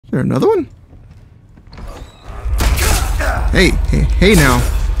Is there another one? Hey now.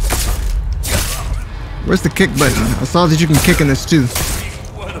 Where's the kick button? I saw that you can kick in this too.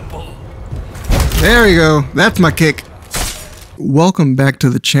 There we go. That's my kick. Welcome back to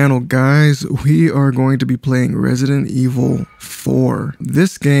the channel, guys. We are going to be playing Resident Evil 4.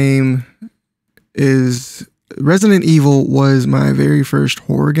 This game is... Resident Evil was my very first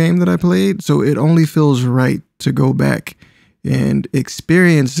horror game that I played, so it only feels right to go back and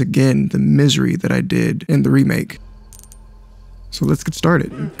experience again the misery that I did in the remake. So let's get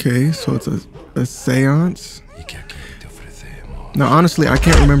started. Okay, so it's a seance. Now, honestly, I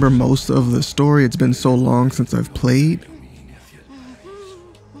can't remember most of the story. It's been so long since I've played.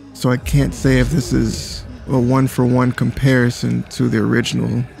 So I can't say if this is a one-for-one comparison to the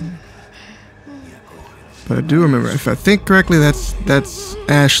original. But I do remember, if I think correctly, that's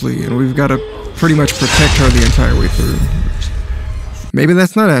Ashley, and we've got to pretty much protect her the entire way through. Maybe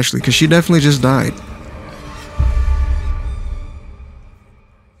that's not Ashley, because she definitely just died.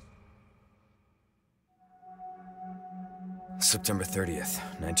 September 30th,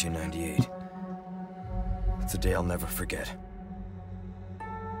 1998. It's a day I'll never forget.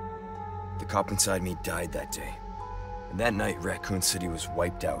 The cop inside me died that day. And that night, Raccoon City was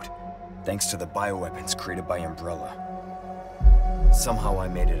wiped out, thanks to the bioweapons created by Umbrella. Somehow I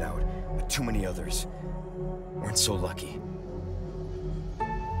made it out, but too many others weren't so lucky.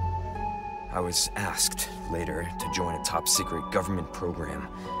 I was asked later to join a top-secret government program.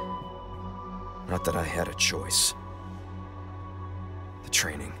 Not that I had a choice. The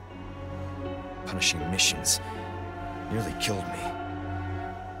training, punishing missions, nearly killed me.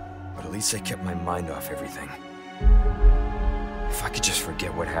 But at least I kept my mind off everything. If I could just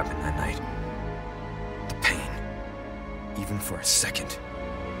forget what happened that night. The pain. Even for a second.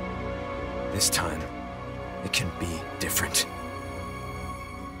 This time, it can be different.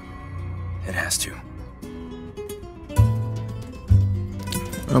 It has to.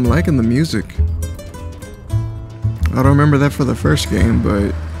 I'm liking the music. I don't remember that for the first game, but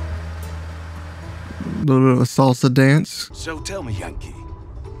a little bit of a salsa dance. So tell me, Yankee,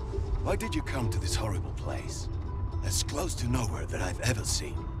 why did you come to this horrible place? As close to nowhere that I've ever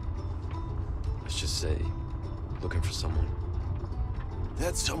seen. Let's just say, looking for someone.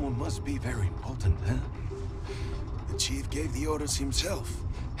 That someone must be very important, huh? The chief gave the orders himself.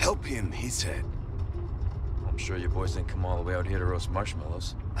 Help him, he said. I'm sure your boys didn't come all the way out here to roast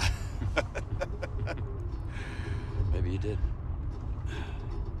marshmallows. Maybe you did.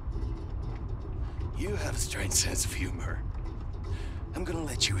 You have a strange sense of humor. I'm gonna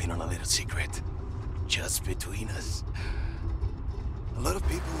let you in on a little secret. Just between us. A lot of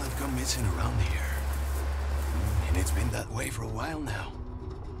people have gone missing around here. And it's been that way for a while now.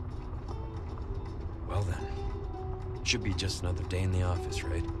 Well then, should be just another day in the office,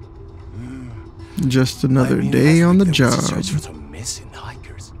 right? Just another day on the job. Search for some missing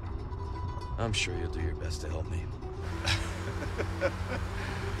hikers. I'm sure you'll do your best to help me.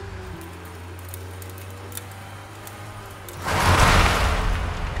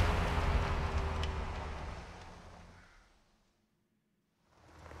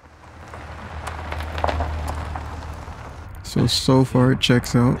 So far it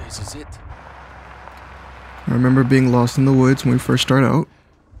checks out. This is it. I remember being lost in the woods when we first start out.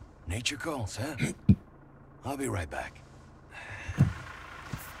 Nature calls, huh? I'll be right back.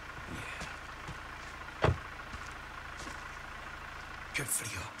 Qué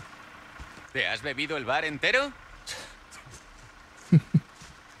frío. ¿Te has bebido el bar entero?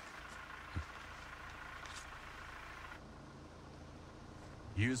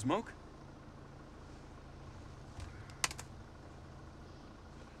 You smoke?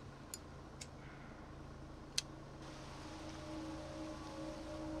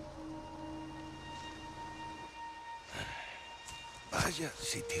 Vaya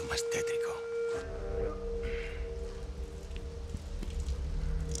sitio más tétrico.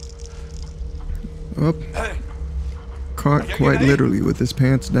 Up. Caught quite literally with his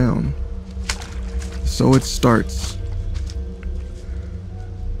pants down. So it starts.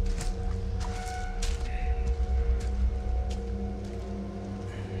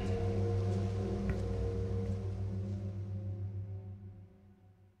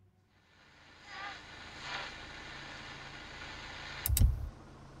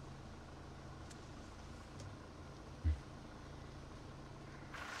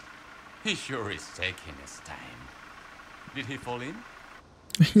 He sure is taking his time. Did he fall in?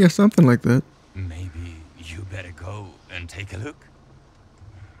 Yeah, something like that. Maybe you better go and take a look.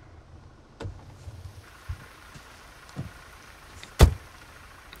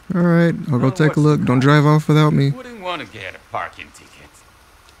 Alright, I'll go take a look. Don't drive off without me. Wouldn't want to get a parking ticket.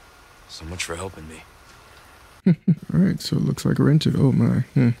 So much for helping me. Alright, so it looks like rented. Oh my.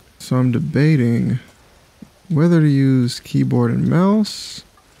 So I'm debating whether to use keyboard and mouse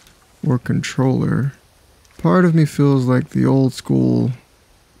or controller. Part of me feels like the old school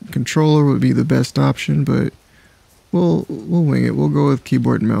controller would be the best option, but we'll wing it. We'll go with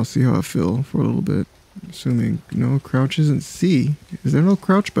keyboard and mouse, see how I feel for a little bit. Assuming no crouch isn't C. Is there no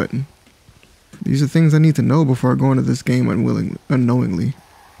crouch button? These are things I need to know before I go into this game unknowingly.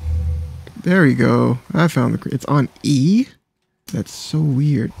 There we go. I found it's on E? That's so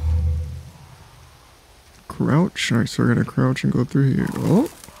weird. Crouch. Alright, so we're gonna crouch and go through here.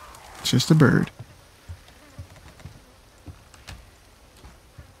 Oh, it's just a bird.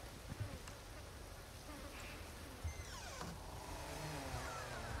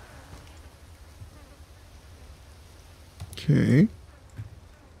 Okay.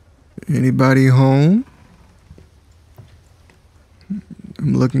 Anybody home?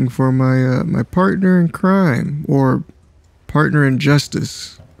 I'm looking for my partner in crime, or partner in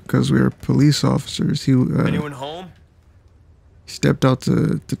justice, because we are police officers. He Anyone home? stepped out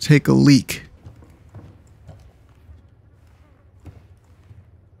to take a leak.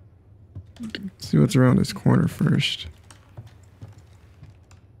 Let's see what's around this corner first.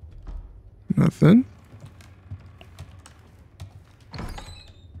 Nothing.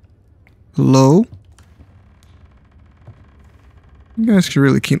 Hello? You guys should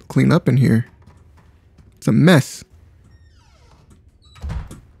really clean up in here. It's a mess.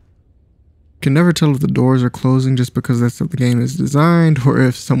 Can never tell if the doors are closing just because that's how the game is designed, or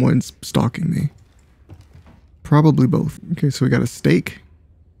if someone's stalking me. Probably both. Okay, so we got a stake.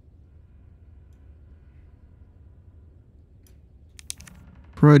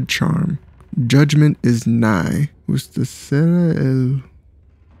 Prud charm. Judgment is nigh. What's the S.A.B.A.J?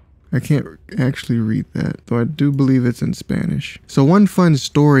 I can't actually read that, though I do believe it's in Spanish. So one fun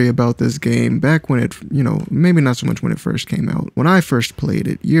story about this game, back when it, maybe not so much when it first came out. When I first played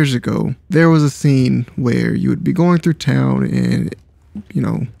it years ago, there was a scene where you would be going through town and,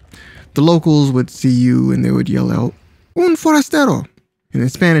 the locals would see you and they would yell out, "Un forastero!" And in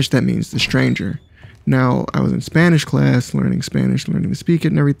Spanish, that means the stranger. Now, I was in Spanish class, learning to speak it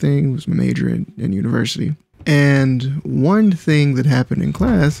and everything. It was my major in university. And one thing that happened in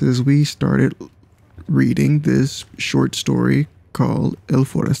class is we started reading this short story called El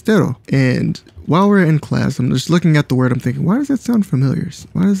Forastero. And while we're in class, I'm just looking at the word. I'm thinking, why does that sound familiar?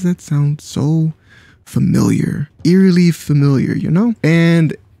 Why does that sound so familiar? Eerily familiar,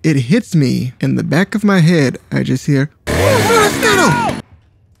 And it hits me in the back of my head. I just hear, El Forastero!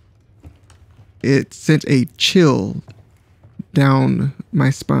 It sent a chill down my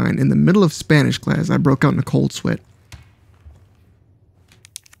spine. In the middle of Spanish class, I broke out in a cold sweat.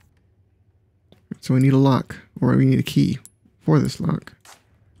 So we need a lock, or we need a key for this lock.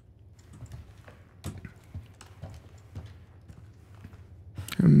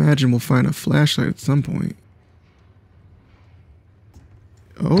 I imagine we'll find a flashlight at some point.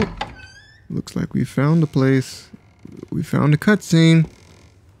 Oh, looks like we found a place. We found a cutscene.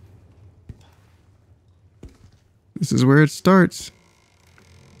 This is where it starts.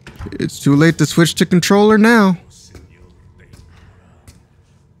 It's too late to switch to controller now.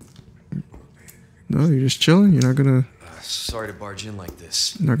 No, you're just chilling. You're not gonna... Sorry to barge in like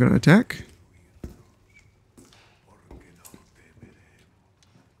this. Not gonna attack?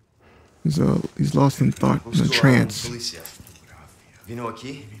 He's lost in thought, in a trance. Vino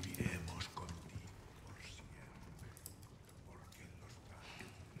aquí?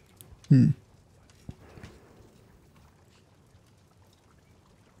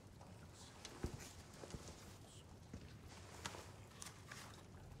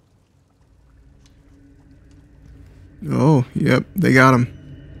 Oh, yep, they got him.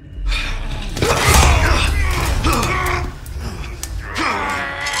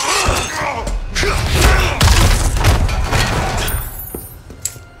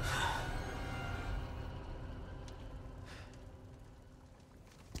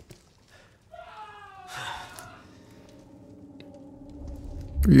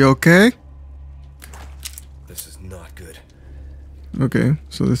 Are you okay? This is not good. Okay,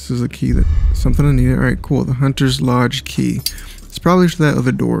 so this is a key that something I need. All right, cool. The Hunter's Lodge key. It's probably to that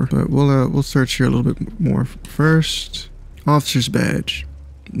other door, but we'll search here a little bit more. First, Officer's Badge,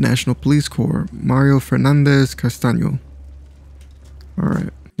 National Police Corps, Mario Fernandez Castaño. All right,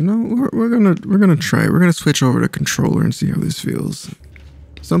 we're gonna try. We're gonna switch over to controller and see how this feels.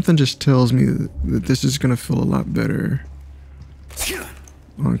 Something just tells me that this is gonna feel a lot better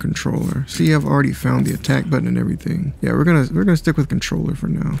on controller. See, I've already found the attack button and everything. Yeah, we're gonna stick with controller for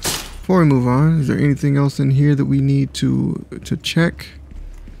now. Before we move on, is there anything else in here that we need to check?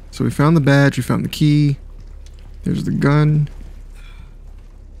 So we found the badge, we found the key. There's the gun.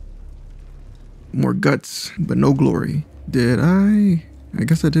 More guts, but no glory. Did I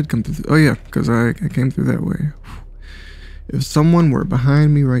guess I did come through. Oh yeah, because I came through that way. If someone were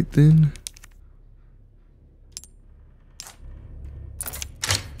behind me right then.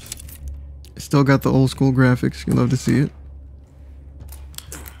 Still got the old school graphics. You love to see it.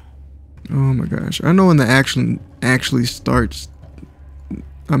 Oh my gosh. I know when the action actually starts,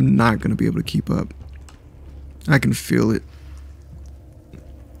 I'm not going to be able to keep up. I can feel it.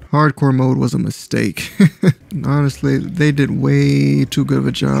 Hardcore mode was a mistake. Honestly, they did way too good of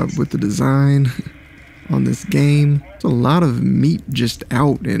a job with the design on this game. It's a lot of meat just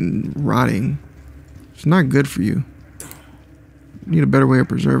out and rotting. It's not good for you. You need a better way of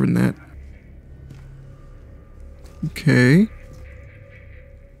preserving that. Okay.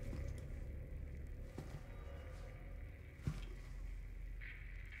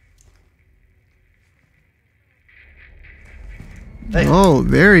 Hey. Oh,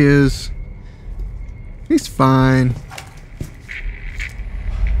 there he is. He's fine.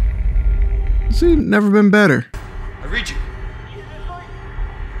 See, never been better. I read you.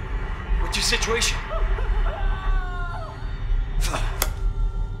 What's your situation? What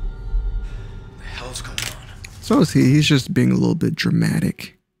the hell's going on? So is he. He's just being a little bit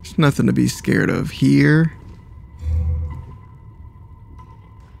dramatic. There's nothing to be scared of here.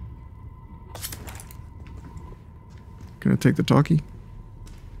 Can I take the talkie?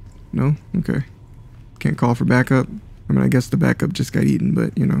 No? Okay. Can't call for backup. I mean, I guess the backup just got eaten,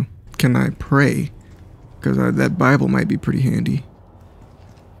 but, you know. Can I pray? Because that Bible might be pretty handy.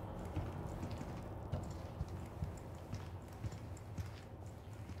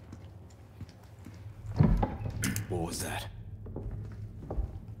 What was that?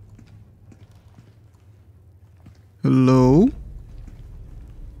 Hello?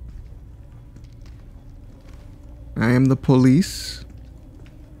 I am the police.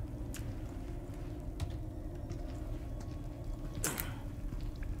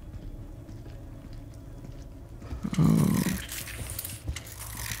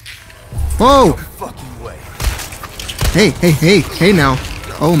 Whoa! No fucking way. Hey now.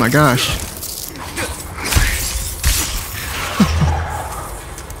 Oh my gosh.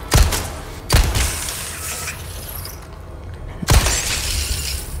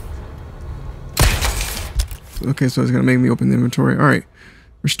 Okay, so it's gonna make me open the inventory. Alright.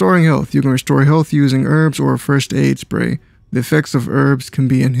 Restoring health. You can restore health using herbs or a first aid spray. The effects of herbs can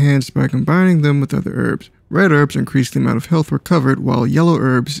be enhanced by combining them with other herbs. Red herbs increase the amount of health recovered, while yellow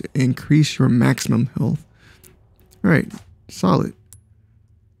herbs increase your maximum health. Alright, solid.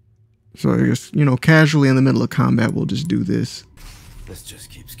 So I guess, you know, casually in the middle of combat, we'll just do this. This just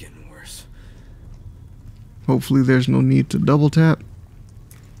keeps getting worse. Hopefully there's no need to double tap.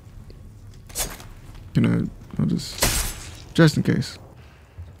 I'll just in case.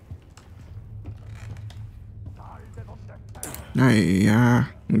 Yeah,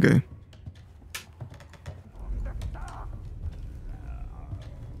 okay.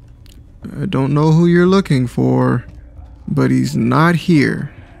 I don't know who you're looking for, but he's not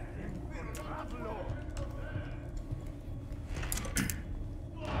here.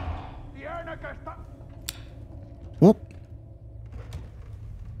 Whoop.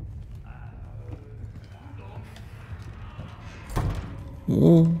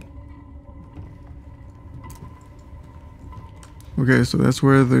 Whoa. Okay, so that's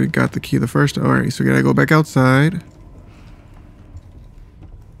where they got the key the first. Alright, so we gotta go back outside.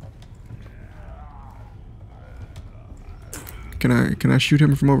 Can I shoot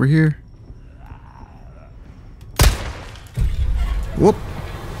him from over here? Whoop.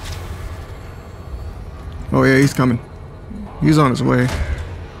 Oh yeah, he's coming. He's on his way.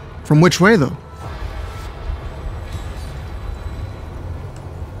 From which way though?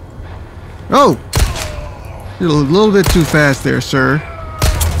 Oh! You're a little bit too fast there, sir.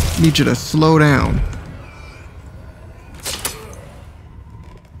 Need you to slow down.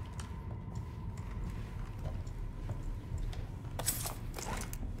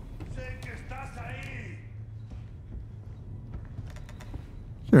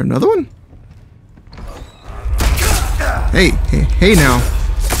 Is there another one? Hey now.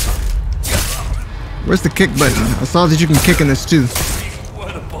 Where's the kick button? I saw that you can kick in this too.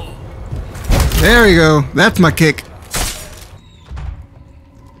 There we go. That's my kick.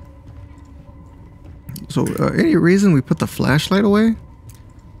 So, any reason we put the flashlight away?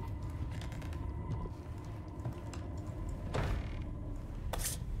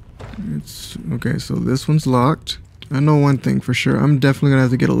 It's okay, so this one's locked. I know one thing for sure. I'm definitely gonna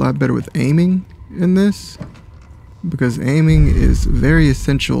have to get a lot better with aiming in this. because aiming is very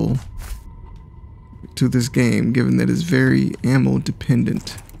essential to this game, given that it's very ammo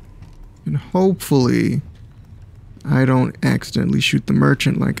dependent. And hopefully I don't accidentally shoot the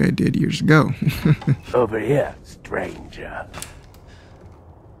merchant like I did years ago. Over here, stranger.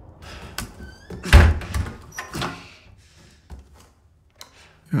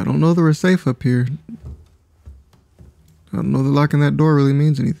 I don't know that we're safe up here. I don't know that locking that door really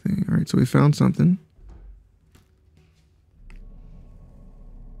means anything. Alright, so we found something.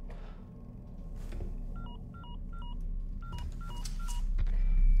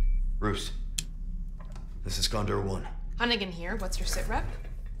 Bruce, this is Condor 1. Hunnigan here. What's your sit rep?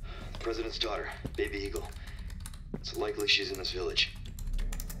 The President's daughter, Baby Eagle. It's likely she's in this village.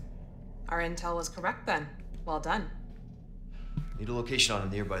 Our intel was correct then. Well done. Need a location on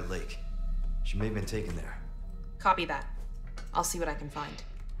a nearby lake. She may have been taken there. Copy that. I'll see what I can find.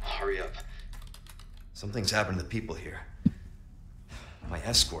 Hurry up. Something's happened to the people here. My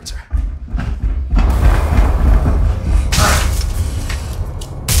escorts are...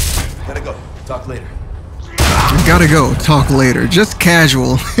 Gotta go. Talk later. Gotta go. Talk later. Just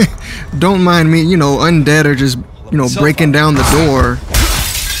casual. Don't mind me, you know, undead are just, you know, breaking down the door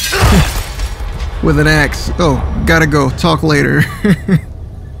with an axe. Oh, gotta go. Talk later.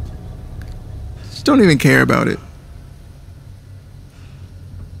 Just don't even care about it.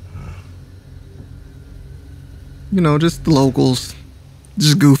 You know, just the locals.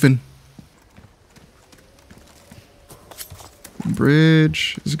 Just goofing.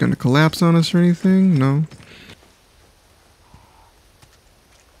 Bridge. Is it gonna collapse on us or anything? No.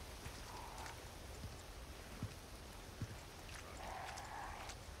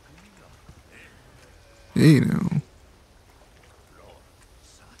 Hey now.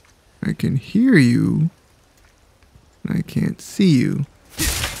 I can hear you. And I can't see you.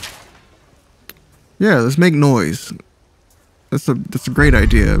 Yeah, let's make noise. That's a great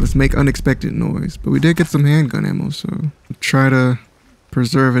idea. Let's make unexpected noise. But we did get some handgun ammo, so I'll try to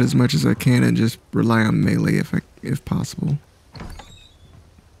preserve it as much as I can and just rely on melee if possible.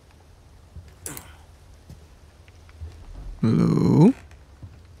 Hello?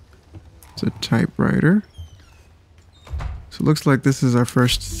 It's a typewriter. So it looks like this is our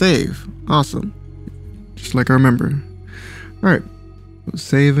first save. Awesome. Just like I remember. Alright.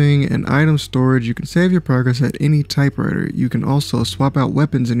 Saving and item storage. You can save your progress at any typewriter. You can also swap out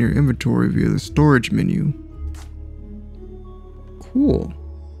weapons in your inventory via the storage menu. Cool.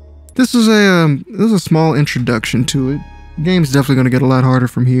 This was a small introduction to it. The game's definitely going to get a lot harder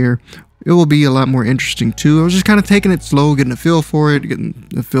from here. It will be a lot more interesting too. I was just kind of taking it slow, getting a feel for it, getting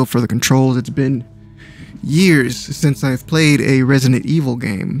a feel for the controls. It's been years since I've played a Resident Evil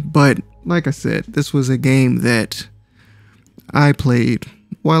game, but like I said, this was a game that I played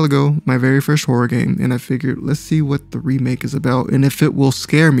a while ago, my very first horror game, and I figured, let's see what the remake is about, and if it will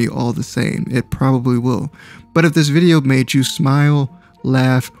scare me all the same. It probably will. But if this video made you smile,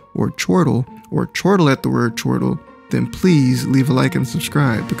 laugh, or chortle at the word chortle, then please leave a like and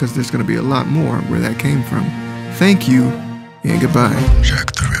subscribe, because there's going to be a lot more where that came from. Thank you, and goodbye.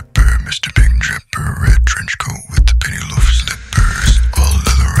 Jack the Ripper, Mr. Big Dripper, red trench coat with the penny loaf slippers, all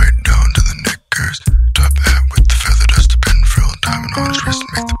leather right down to the knickers, top hat with the feather duster pin frill, diamond on his wrist,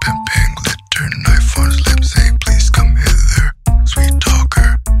 make the pimp pay.